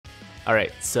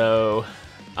Alright, so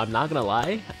I'm not gonna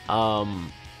lie,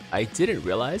 I didn't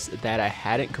realize that I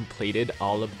hadn't completed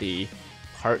all of the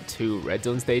Part 2 Red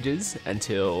Zone stages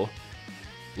until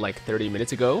like 30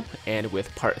 minutes ago, and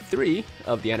with Part 3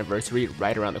 of the anniversary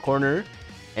right around the corner,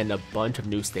 and a bunch of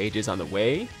new stages on the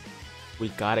way, we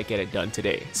gotta get it done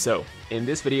today. So, in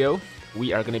this video,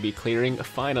 we are gonna be clearing,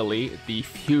 finally, the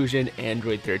Fusion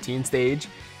Android 13 stage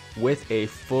with a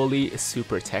fully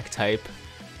Super Tech type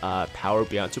Power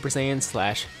Beyond Super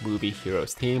Saiyan / Movie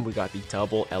Heroes team. We got the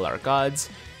double LR Gods,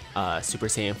 Super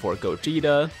Saiyan 4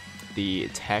 Gogeta, the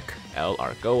Tech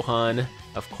LR Gohan,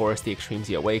 of course the Extreme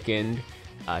Z Awakened,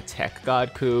 Tech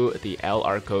Godku, the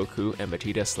LR Goku and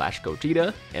Vegeta /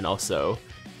 Gogeta, and also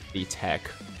the Tech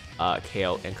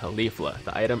Kale and Caulifla.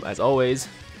 The item, as always,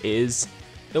 is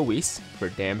the Whis for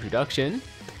damage reduction.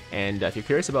 And if you're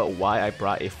curious about why I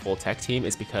brought a full tech team,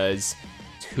 it's because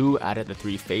 2 out of the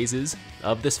 3 phases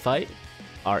of this fight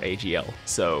are AGL.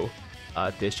 So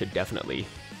this should definitely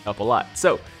help a lot.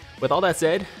 So with all that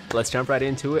said, let's jump right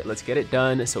into it. Let's get it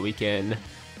done so we can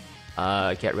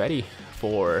get ready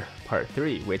for part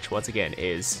 3, which once again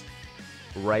is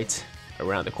right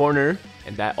around the corner.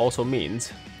 And that also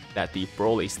means that the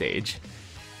Broly stage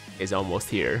is almost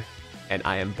here. And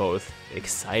I am both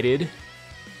excited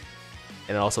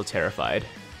and also terrified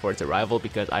for its arrival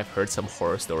because I've heard some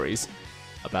horror stories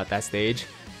about that stage.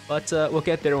 But we'll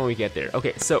get there when we get there.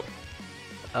 Okay, so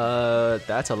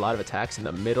that's a lot of attacks in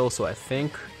the middle, so I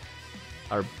think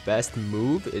our best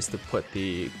move is to put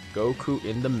the Goku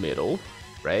in the middle,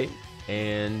 right?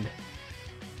 And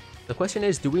the question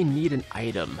is, do we need an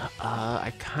item?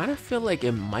 I kind of feel like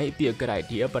it might be a good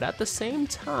idea, but at the same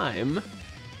time,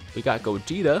 we got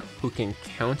Gogeta, who can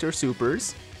counter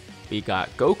supers. We got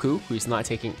Goku, who's not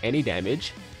taking any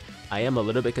damage. I am a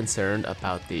little bit concerned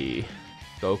about the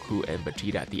Goku and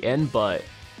Vegeta at the end, but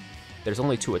there's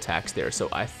only 2 attacks there, so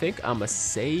I think I'm gonna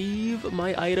save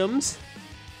my items.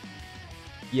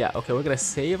 Yeah, okay, we're gonna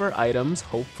save our items.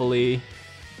 Hopefully,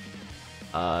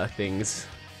 things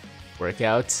work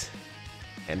out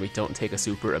and we don't take a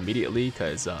super immediately,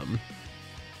 because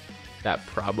that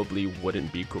probably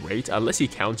wouldn't be great unless he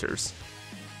counters.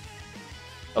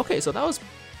 Okay, so that was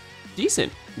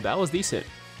decent. That was decent.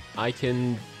 I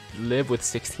can live with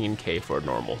 16k for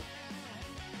normal.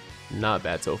 Not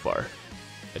bad so far.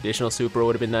 Additional super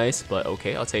would have been nice, but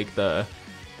okay, I'll take the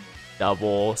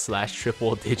double /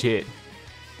 triple digit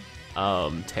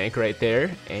tank right there.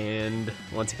 And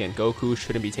once again, Goku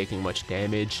shouldn't be taking much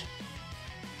damage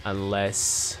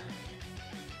unless...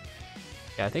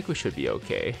 yeah, I think we should be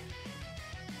okay.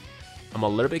 I'm a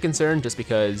little bit concerned just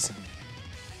because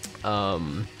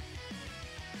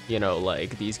you know,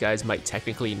 like, these guys might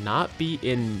technically not be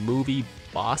in movie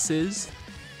bosses.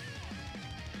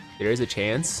 There is a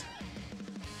chance.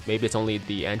 Maybe it's only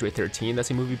the Android 13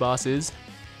 that's in movie bosses.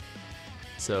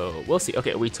 So we'll see.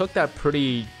 Okay, we took that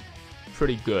pretty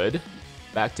good.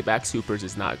 Back-to-back supers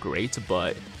is not great,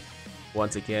 but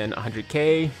once again,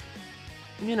 100k,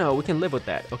 you know, we can live with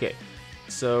that. Okay,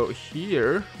 so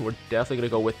here we're definitely gonna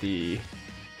go with the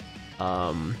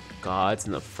gods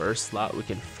in the first slot. We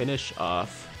can finish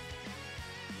off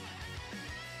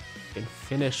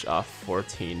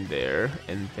 14 there,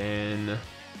 and then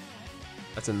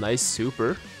that's a nice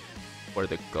super for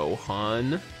the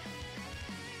Gohan.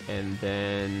 And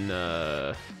then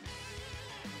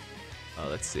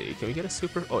let's see, can we get a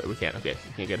super? Oh, we can. Okay,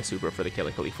 we can get a super for the Kale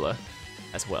and Caulifla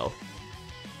as well.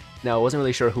 Now, I wasn't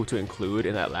really sure who to include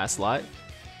in that last slot,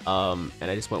 and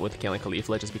I just went with the Kale and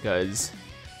Caulifla just because,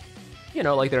 you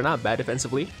know, like, they're not bad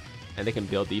defensively and they can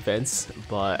build defense,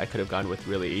 but I could have gone with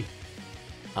really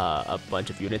a bunch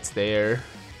of units there,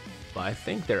 but I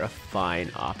think they're a fine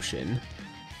option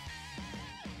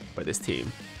for this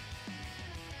team.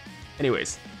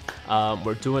 Anyways,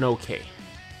 we're doing okay.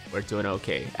 We're doing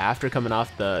okay. After coming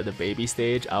off the baby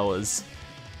stage, I was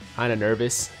kind of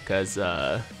nervous because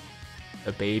the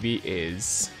baby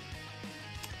is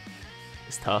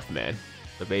tough, man.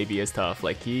 The baby is tough.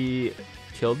 Like, he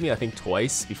killed me, I think,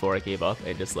 twice before I gave up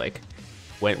and just, like,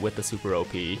 went with the super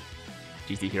OP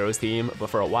GT Heroes team. But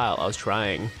for a while, I was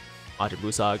trying Majin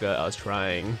Buu Saga, I was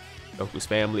trying Goku's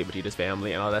family, Vegeta's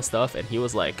family, and all that stuff, and he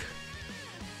was, like,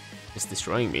 just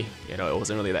destroying me. You know, it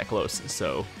wasn't really that close.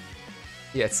 So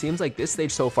yeah, it seems like this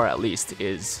stage so far, at least,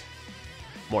 is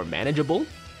more manageable,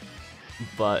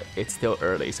 but it's still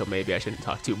early, so maybe I shouldn't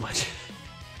talk too much.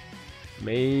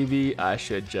 Maybe I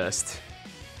should just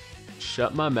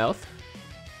shut my mouth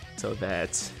so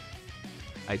that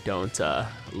I don't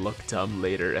look dumb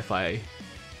later if I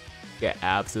get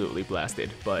absolutely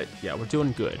blasted. But yeah, we're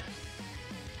doing good.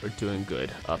 We're doing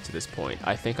good up to this point.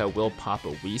 I think I will pop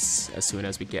a Whis as soon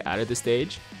as we get out of this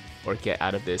stage, or get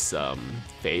out of this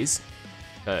phase,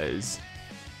 because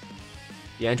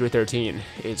the Android 13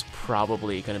 is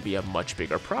probably going to be a much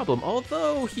bigger problem,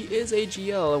 although he is a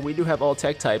GL and we do have all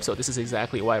tech types, so this is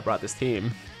exactly why I brought this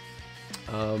team.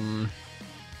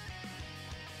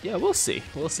 Yeah, we'll see.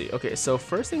 We'll see. Okay, so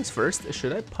first things first,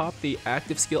 should I pop the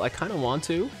active skill? I kind of want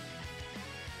to.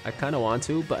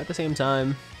 But at the same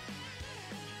time,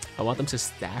 I want them to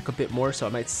stack a bit more, so I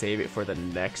might save it for the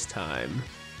next time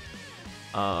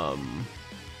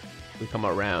we come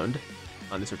around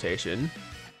on this rotation.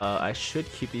 I should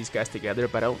keep these guys together,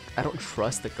 but I don't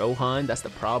trust the Gohan. That's the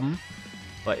problem.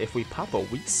 But if we pop a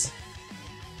Whis,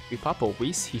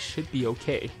 he should be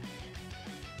okay.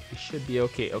 He should be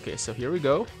okay. Okay, so here we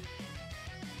go.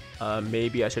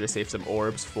 Maybe I should have saved some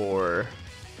orbs for...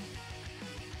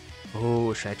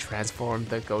 Oh, should I transform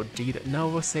the Gogeta? No,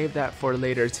 we'll save that for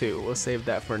later too. We'll save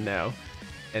that for now.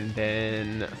 And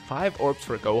then 5 orbs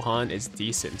for Gohan is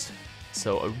decent.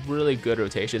 So a really good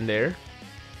rotation there.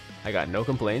 I got no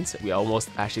complaints. We almost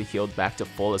actually healed back to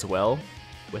full as well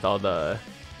with all the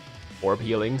orb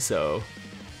healing. So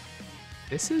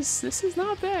this is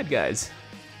not bad, guys.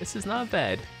 This is not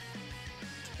bad.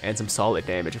 And some solid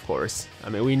damage, of course. I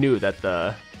mean, we knew that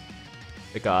the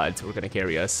gods were gonna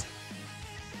carry us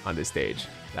on this stage.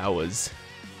 That was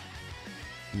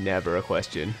never a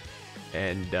question.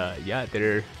 And yeah,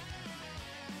 they're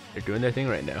doing their thing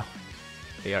right now.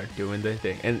 They are doing their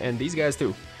thing. And these guys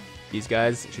too. These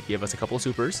guys should give us a couple of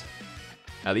supers.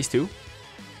 At least 2,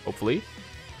 hopefully.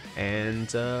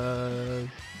 And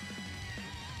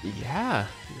yeah,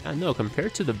 no,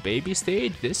 compared to the baby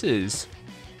stage, this is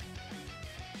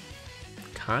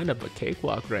kind of a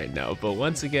cakewalk right now. But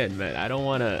once again, man, I don't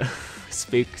want to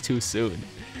speak too soon.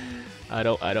 I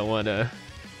don't want to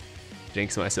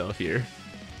jinx myself here.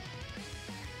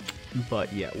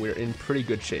 But yeah, we're in pretty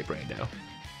good shape right now.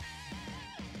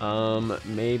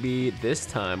 Maybe this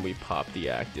time we pop the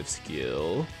active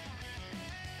skill.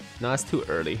 No, it's too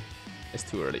early. It's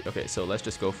too early. Okay, so let's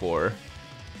just go for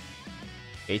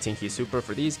 18 key super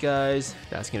for these guys.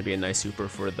 That's gonna be a nice super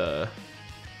for the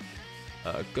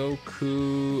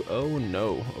Goku. Oh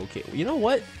no. Okay, you know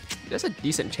what? There's a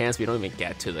decent chance we don't even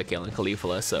get to the Galen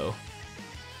Caligula, so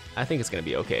I think it's gonna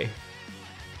be okay.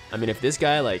 I mean, if this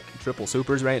guy like triple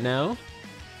supers right now,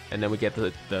 and then we get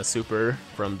the super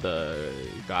from the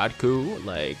Godku,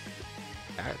 like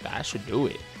that should do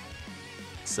it.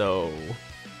 So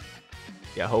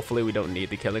yeah, hopefully we don't need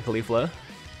the Galen Caligula,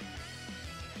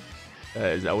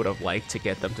 because I would have liked to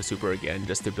get them to super again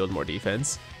just to build more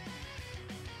defense.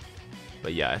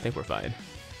 But yeah, I think we're fine.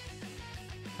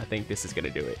 I think this is gonna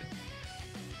do it.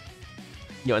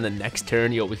 Yo, in the next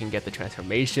turn, yo, we can get the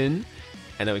transformation,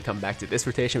 and then we come back to this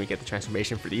rotation, we get the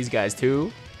transformation for these guys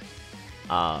too.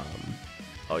 Oh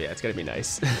yeah, it's gonna be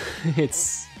nice.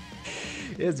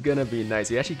 it's gonna be nice.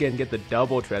 We actually can get the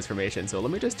double transformation. So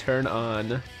let me just turn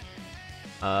on.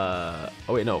 Oh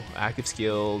wait, no, active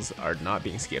skills are not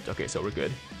being skipped. Okay, so we're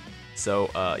good. So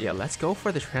yeah, let's go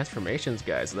for the transformations,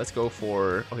 guys. Let's go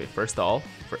for, okay, first off,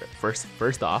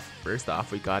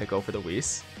 we gotta go for the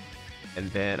Whis.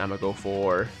 And then I'm gonna go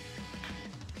for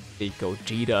the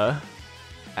Gogeta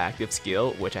active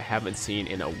skill, which I haven't seen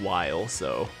in a while,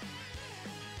 so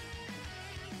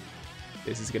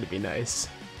this is gonna be nice.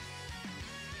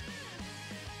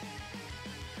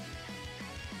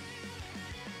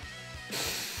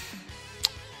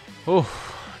 Oh,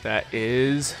 that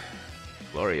is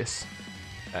glorious.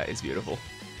 That is beautiful.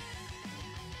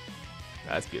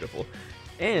 That's beautiful.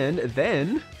 And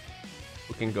then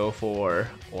we can go for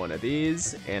one of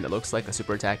these, and it looks like a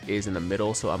super attack is in the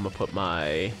middle, so I'm gonna put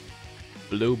my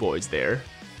blue boys there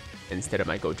instead of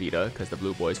my Gogeta, because the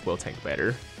blue boys will tank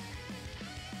better.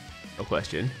 No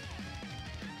question.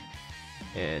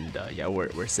 And yeah,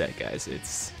 we're set, guys.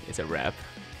 It's a wrap.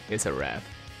 It's a wrap.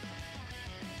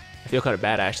 I feel kind of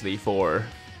bad actually for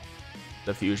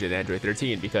the Fusion Android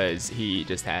 13, because he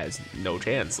just has no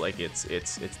chance. Like it's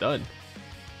done.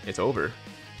 It's over.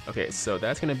 Okay, so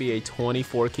that's gonna be a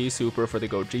 24 key super for the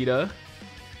Gogeta.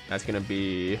 That's gonna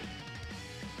be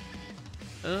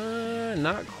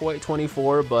not quite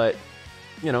 24, but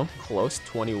you know, close,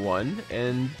 21.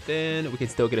 And then we can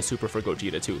still get a super for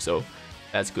Gogeta too, so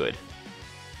that's good.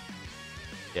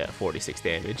 Yeah, 46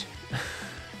 damage.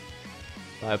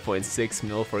 5.6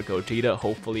 mil for Gogeta.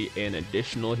 Hopefully an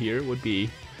additional here would be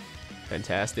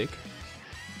fantastic.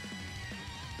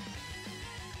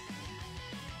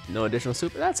 No additional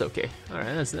super, that's okay.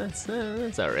 Alright, that's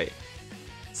alright.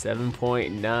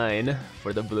 7.9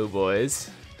 for the blue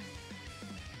boys.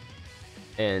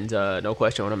 And no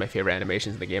question, one of my favorite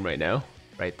animations in the game right now,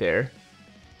 right there.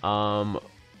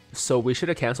 So we should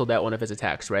have canceled that one of his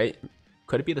attacks, right?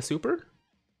 Could it be the super?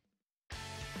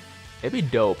 It'd be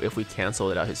dope if we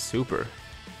canceled it out his super.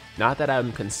 Not that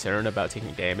I'm concerned about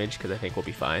taking damage, because I think we'll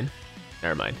be fine.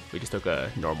 Never mind, we just took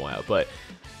a normal out, but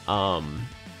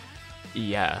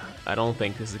yeah, I don't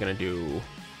think this is gonna do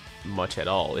much at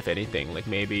all, if anything. Like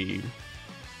maybe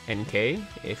NK,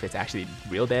 if it's actually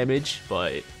real damage,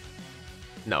 but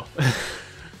no.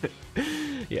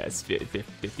 Yeah, it's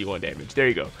 51 damage. There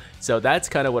you go. So that's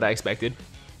kind of what I expected.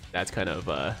 That's kind of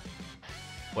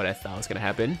what I thought was gonna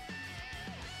happen.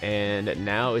 And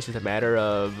now it's just a matter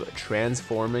of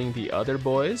transforming the other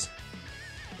boys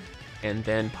and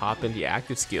then popping the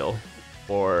active skill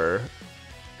for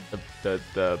the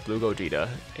blue Gogeta,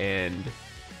 and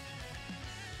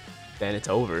then it's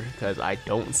over, because I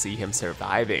don't see him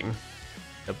surviving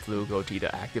the blue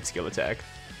Gogeta active skill attack.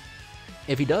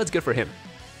 If he does, good for him.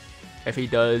 If he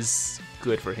does,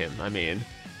 good for him. I mean,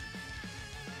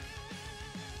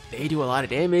 they do a lot of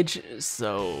damage,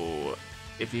 so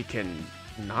if he can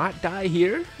not die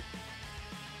here,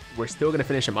 we're still gonna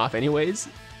finish him off anyways,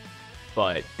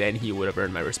 but then he would have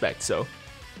earned my respect. So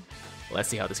let's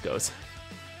see how this goes.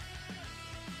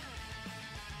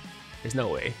 There's no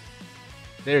way.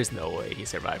 There's no way he's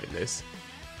surviving this.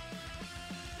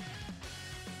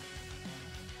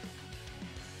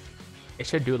 It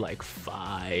should do like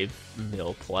 5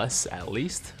 mil plus at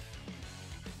least.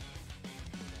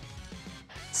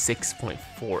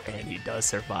 6.4, and he does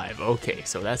survive. Okay,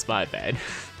 so that's my bad.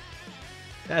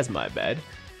 That's my bad.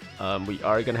 We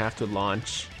are gonna have to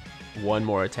launch one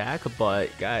more attack,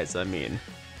 but guys, I mean,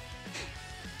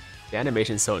 the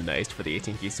animation's so nice for the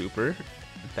 18 key super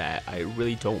that I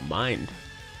really don't mind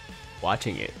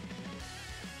watching it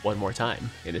one more time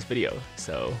in this video.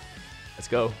 So let's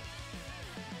go.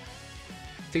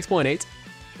 6.8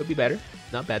 could be better.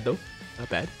 Not bad though. Not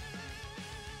bad.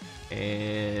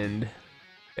 And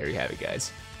there you have it,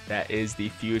 guys. That is the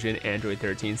Fusion Android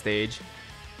 13 stage.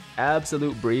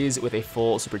 Absolute breeze with a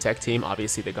full super tech team.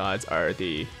 Obviously the gods are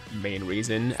the main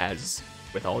reason, as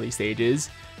with all these stages.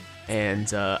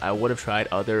 And I would have tried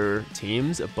other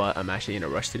teams, but I'm actually in a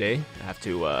rush today. I have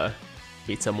to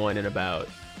meet someone in about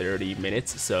 30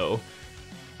 minutes, so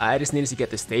I just needed to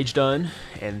get the stage done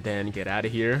and then get out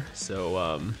of here.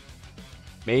 So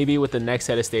maybe with the next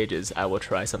set of stages, I will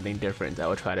try something different. I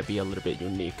will try to be a little bit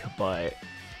unique, but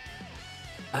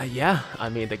yeah, I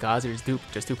mean, the gods are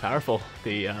just too powerful.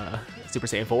 The Super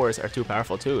Saiyan 4s are too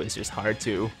powerful too. It's just hard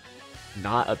to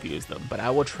not abuse them, but I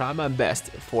will try my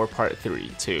best for part 3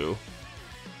 to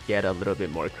get a little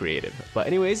bit more creative. But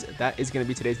anyways, that is going to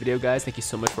be today's video, guys. Thank you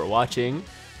so much for watching.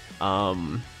 Yeah,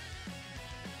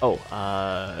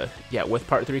 with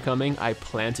part 3 coming, I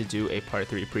plan to do a part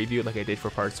 3 preview like I did for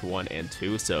parts 1 and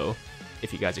 2, so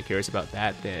if you guys are curious about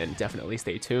that, then definitely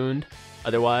stay tuned.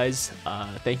 Otherwise,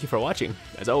 thank you for watching.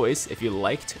 As always, if you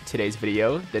liked today's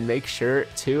video, then make sure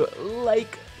to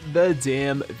like the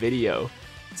damn video.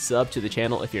 Sub to the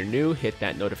channel if you're new, hit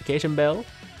that notification bell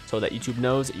so that YouTube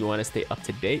knows you want to stay up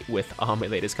to date with all my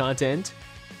latest content.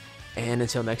 And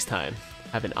until next time,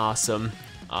 have an awesome,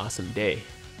 awesome day.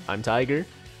 I'm Tiger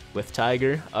with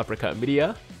Tiger Uppercut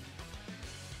Media,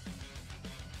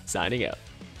 signing out.